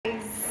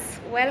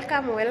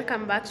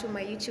welcome back to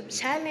my YouTube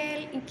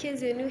channel. In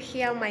case you're new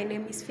here, my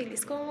name is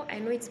Phylis Kungu. I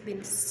know it's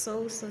been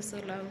so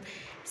long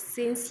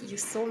since you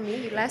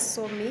last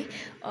saw me,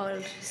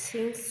 or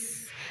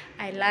since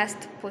I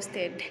last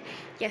posted.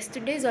 Yes,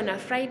 today is on a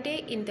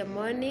Friday in the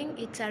morning.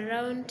 It's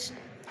around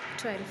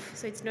 12,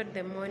 so it's not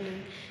the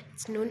morning,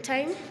 it's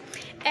noontime,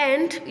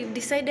 and we've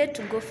decided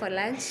to go for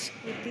lunch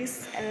with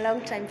this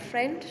long-time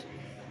friend.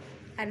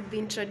 I'll be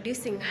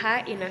introducing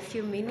her in a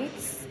few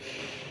minutes.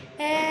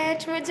 I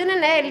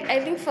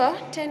think for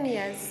 10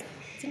 years.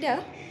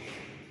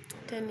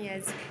 10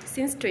 years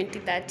since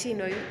 2013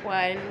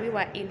 when we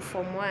were in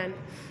Form 1.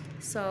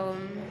 So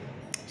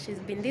she's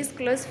been this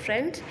close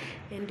friend,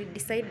 and we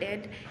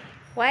decided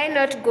why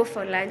not go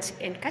for lunch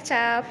and catch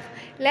up.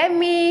 Let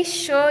me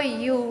show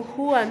you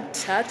who I'm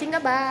talking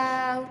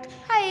about.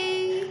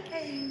 Hi.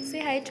 Hey. Say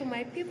hi to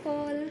my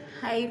people.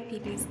 Hi,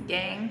 Phylis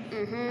gang.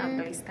 I'm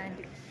Lois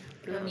Stanley.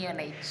 Follow me on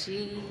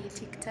IG,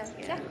 TikTok.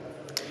 Yeah.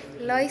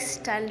 Lois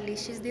Stanley.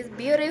 She's this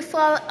beautiful,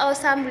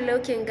 awesome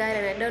looking girl,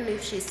 and I don't know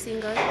if she's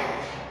single.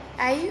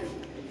 Are you?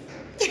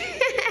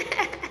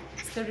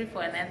 Story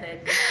for another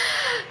day.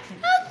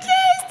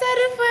 Okay,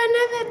 story for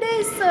another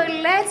day.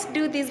 So let's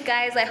do this,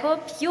 guys. I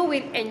hope you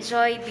will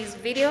enjoy this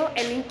video,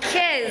 and in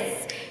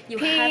case you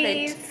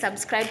haven't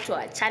subscribed to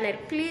our channel,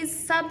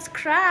 please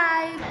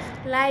subscribe,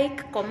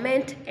 like,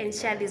 comment, and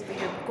share this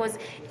video because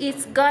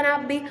it's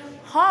gonna be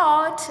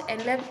hot.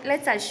 And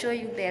let's show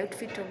you the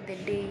outfit of the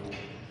day.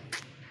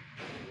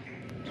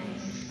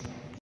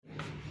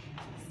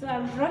 So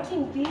I'm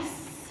rocking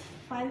this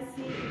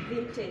fancy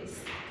vintage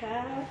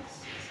skirt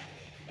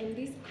and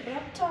this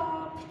crop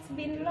top. It's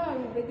been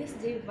long, but this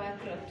is crop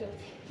top.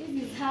 This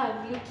is how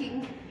I'm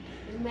looking.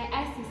 My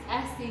ass is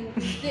assing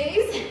these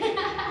days.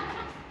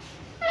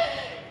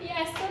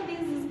 Yeah, so this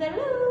is the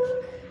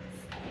look.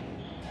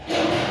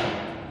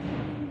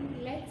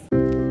 Let's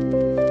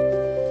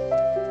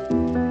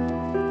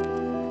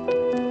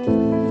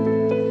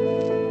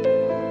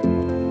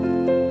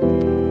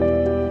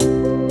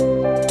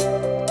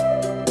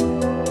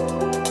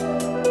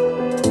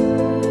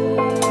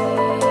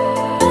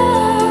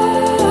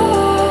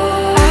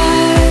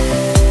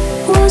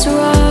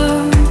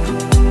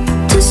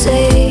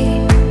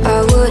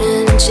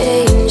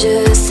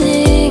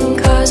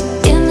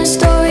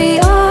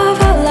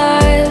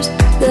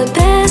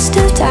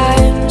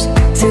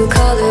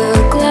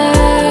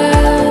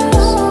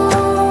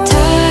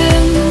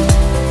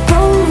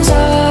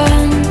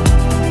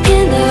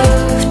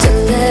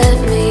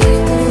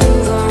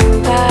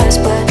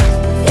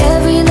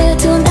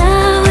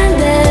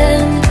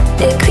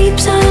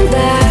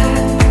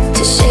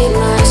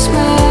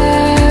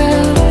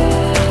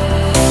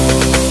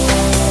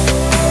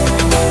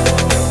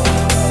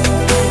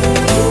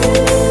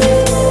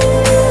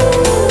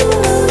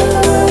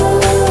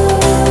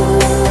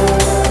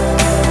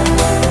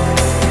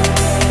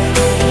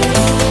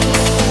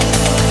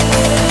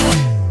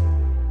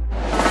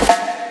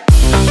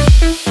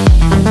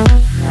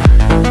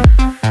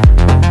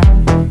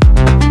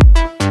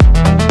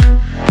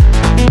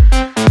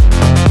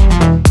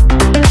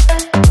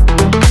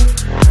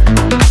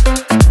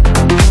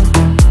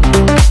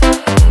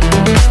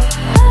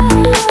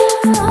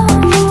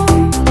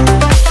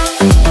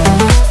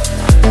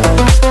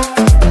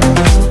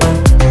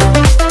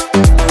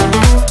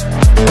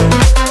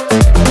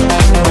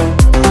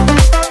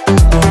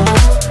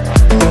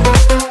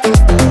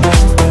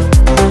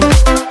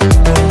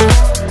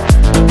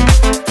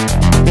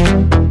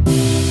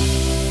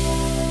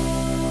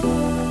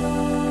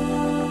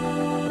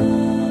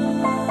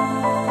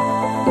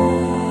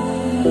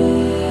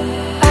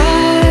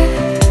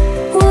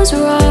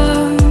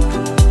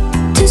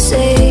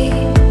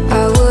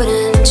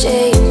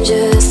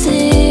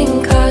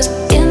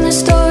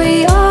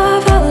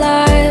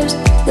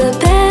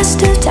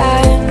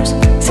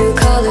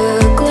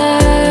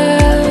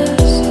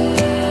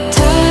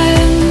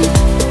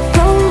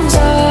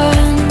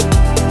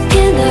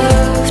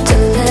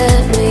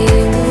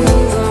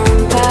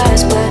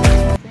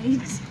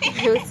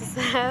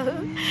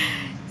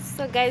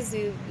So guys,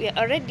 we are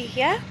already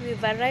here.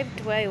 We've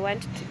arrived where we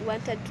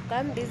wanted to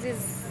come. This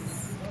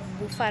is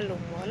Buffalo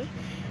Mall,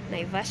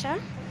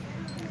 Naivasha.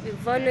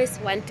 We've always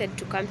wanted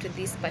to come to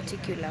this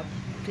particular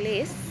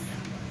place.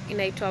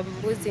 Inaitwa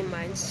Mbuzi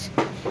Manch.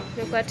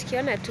 Nimekuwa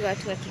tukiona tu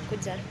watu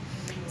wakikuja.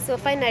 So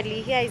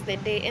finally here is the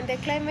day, and the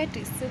climate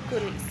is so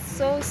cool.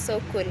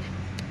 So cool.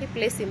 Hii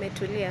place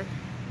imetulia.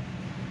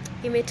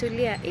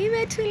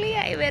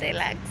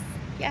 Relax.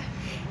 Yeah.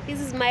 This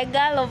is my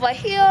girl over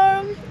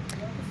here.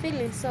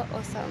 Feeling so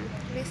awesome.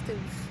 At least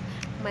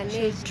we've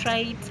managed. Try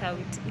it out.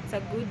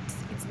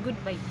 It's good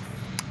vibes.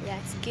 Yeah,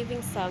 it's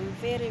giving some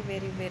very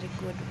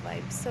good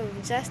vibes. So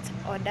we've just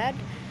ordered.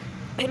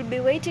 We'll be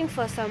waiting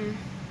for some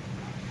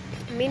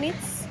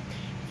minutes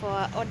for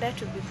our order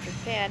to be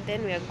prepared.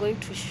 Then we are going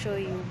to show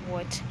you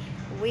what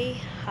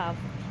we have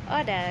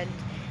ordered.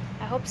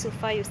 I hope so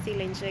far you're still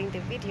enjoying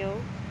the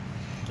video.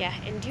 Yeah,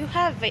 and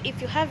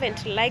if you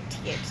haven't liked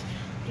yet,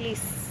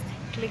 please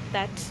click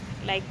that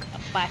like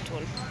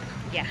button.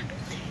 Yeah,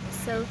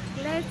 So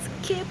let's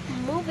keep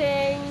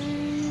moving.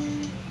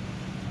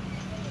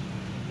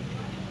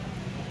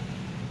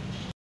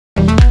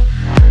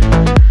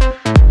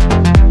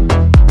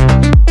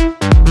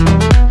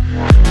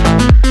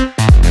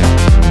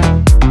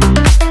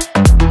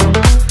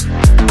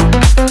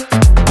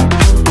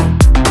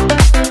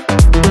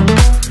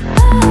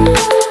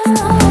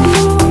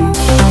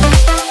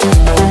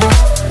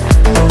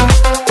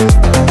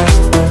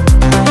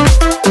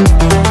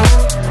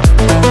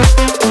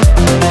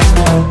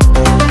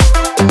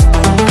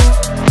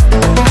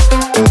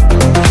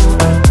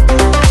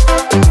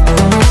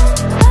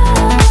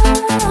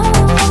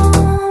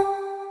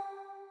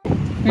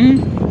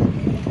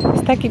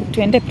 Sitaki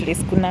tuende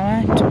place kuna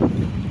watu.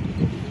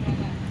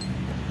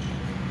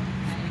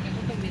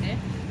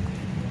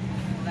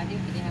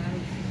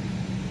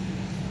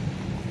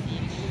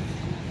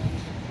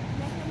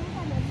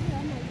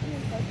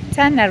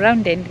 Turn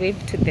around and wave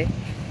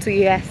to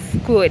your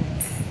squad.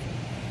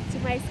 To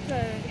my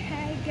squad.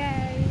 Hi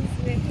guys.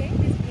 Okay,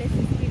 this place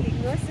is feeling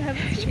awesome.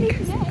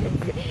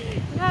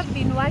 I've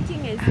been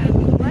watching as you've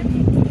been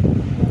watching.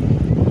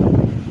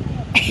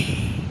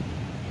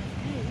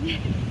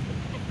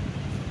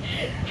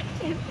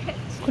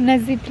 Kuna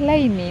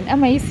ziplining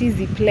ama hii si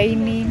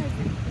ziplining?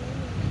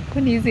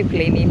 Kuni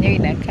ziplining yenyewe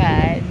inakaa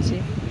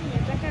aje?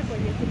 Nataka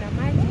kwenye kuna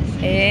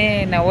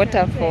maji. Na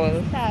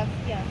waterfall.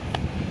 Yeah.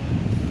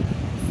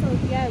 So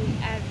here we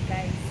are,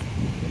 guys.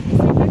 We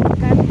decided to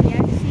come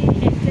here, chill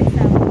and take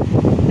some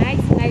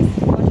nice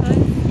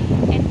photos.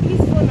 And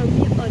please follow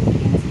me on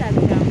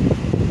Instagram.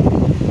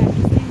 And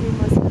to see me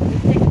most of the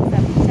take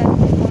some pictures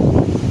before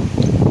we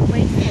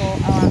wait for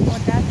our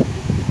order.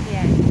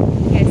 Yeah.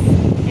 Yes.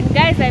 And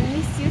guys, I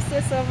miss you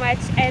so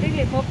much. I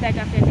really hope that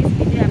after this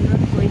video I'm not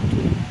going to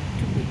be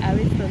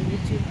away from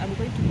YouTube. I'm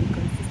going to be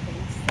consistent.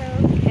 So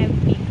help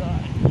me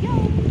God. Yo!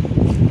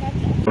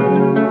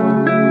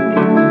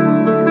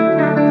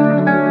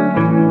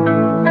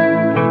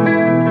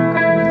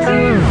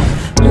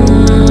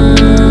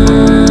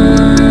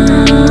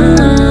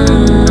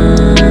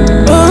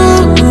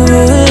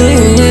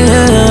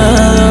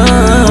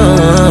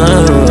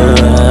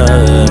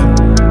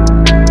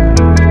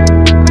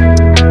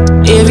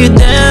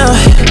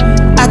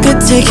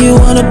 Take you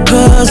on a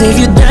cruise if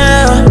you're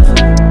down.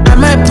 I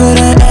might put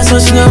her ass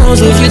on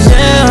snooze if you're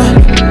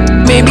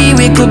down. Maybe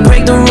we could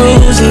break the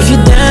rules if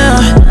you're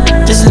down.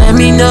 Just let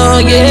me know,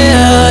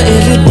 yeah,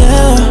 if you're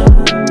down.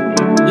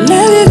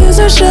 Love you cause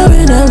I'm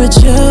showing up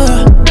with you.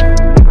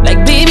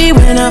 Like baby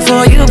when I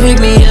fall you pick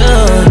me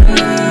up.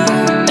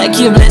 Like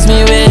you bless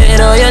me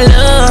with all your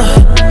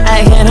love.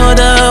 I can't hold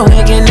up,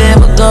 we can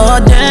never go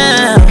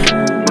down.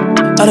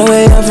 All the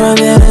way up from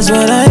here, that's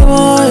what I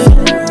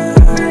want.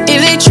 If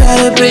they try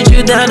to put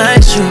you down, I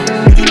shoot.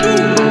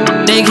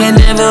 They can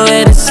never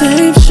wear the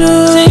same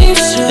shoes.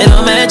 They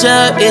don't match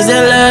up, is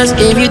their lust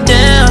if you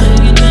down.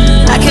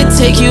 I can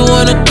take you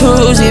on a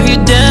cruise if you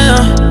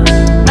down.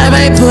 I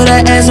might put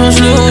her ass on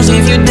snooze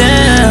if you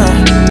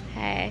down.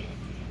 Hi.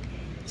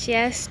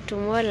 Cheers to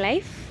more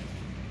life,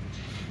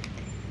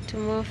 to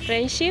more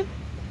friendship,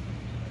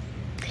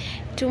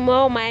 to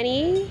more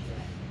money,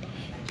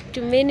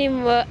 to many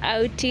more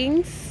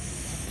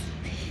outings,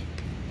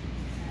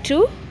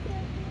 to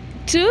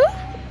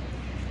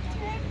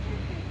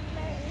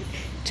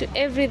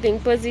everything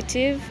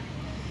positive,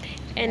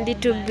 and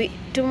it will be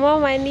to more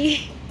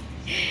money,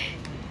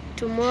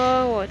 to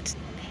more what?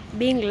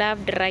 Being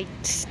loved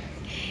right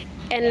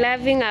and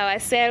loving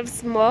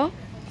ourselves more.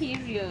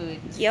 Period.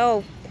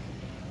 Yo.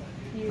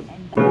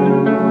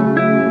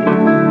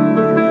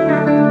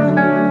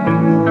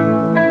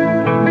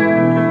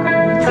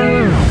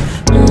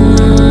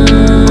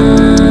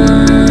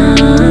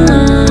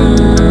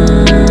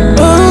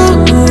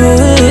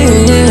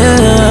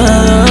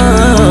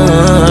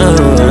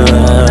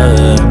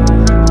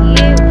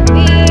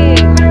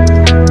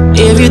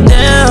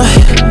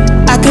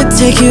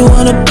 Take you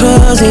on a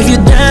cruise if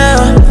you're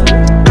down.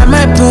 I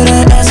might put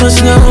her ass on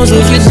snooze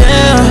if you're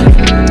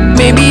down.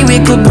 Maybe we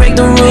could break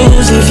the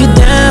rules if you're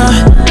down.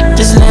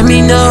 Just let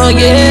me know,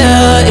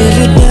 yeah, if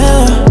you're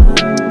down.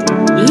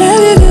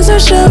 Love you cause I'm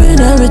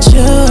showing up with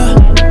you.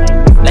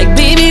 Like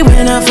baby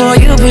when I fall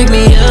you pick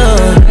me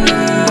up.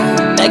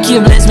 Like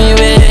you bless me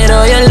with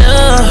all your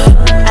love.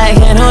 I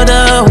can't hold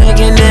up, we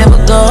can never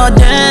go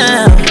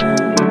down.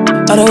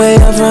 All the way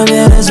up from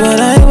here, that's what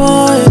I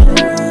want.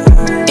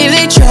 If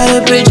they try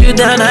to put you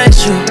down, I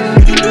shoot.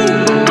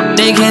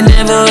 They can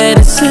never wear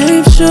the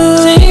same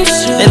shoes.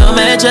 They don't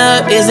match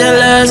up, is their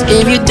lust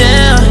if you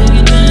down.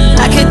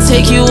 I can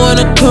take you on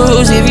a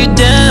cruise if you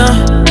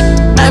down.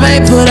 I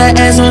might put her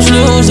ass on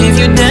snooze if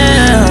you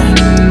down.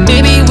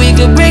 Maybe we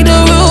could break the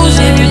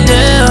rules if you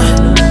down.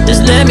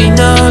 Just let me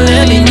know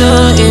if you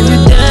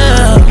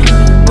down.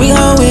 We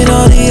gon' win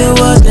all the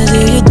awards cause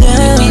if you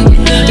down.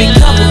 Big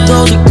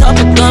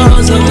couple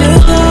goals if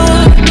you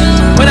down.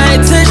 With our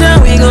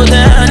attention we go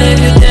down if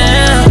you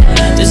down.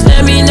 Just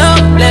let me know,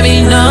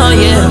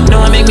 yeah. No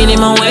one make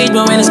minimum wage,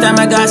 but when it's time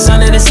I got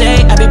something to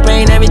say. I been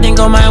praying everything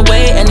go my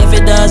way, and if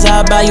it does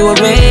I'll buy you a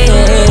ring.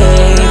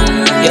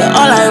 You're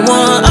all I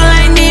want, all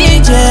I need.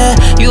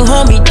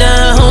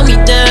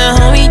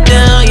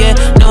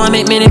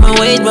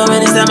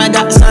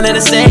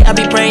 nothing to say. I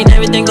be praying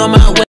everything go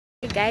my way.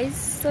 Hey guys,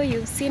 so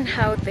you've seen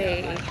how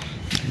the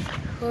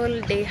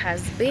whole day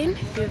has been.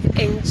 We've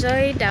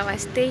enjoyed our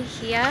stay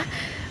here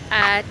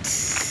at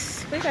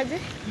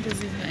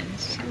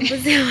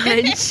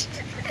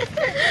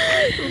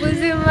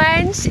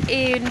Buzimanch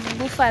in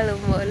Buffalo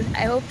Mall.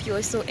 I hope you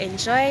also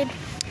enjoyed.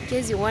 In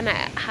case you want to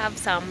have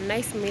some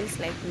nice meals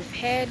like we've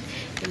had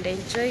and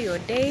enjoy your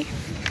day,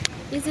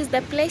 this is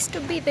the place to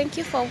be. Thank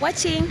you for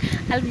watching.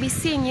 I'll be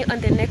seeing you on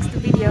the next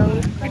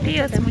video.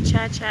 Adios,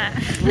 muchacha.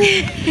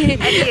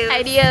 Adios.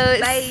 Adios.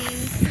 Bye.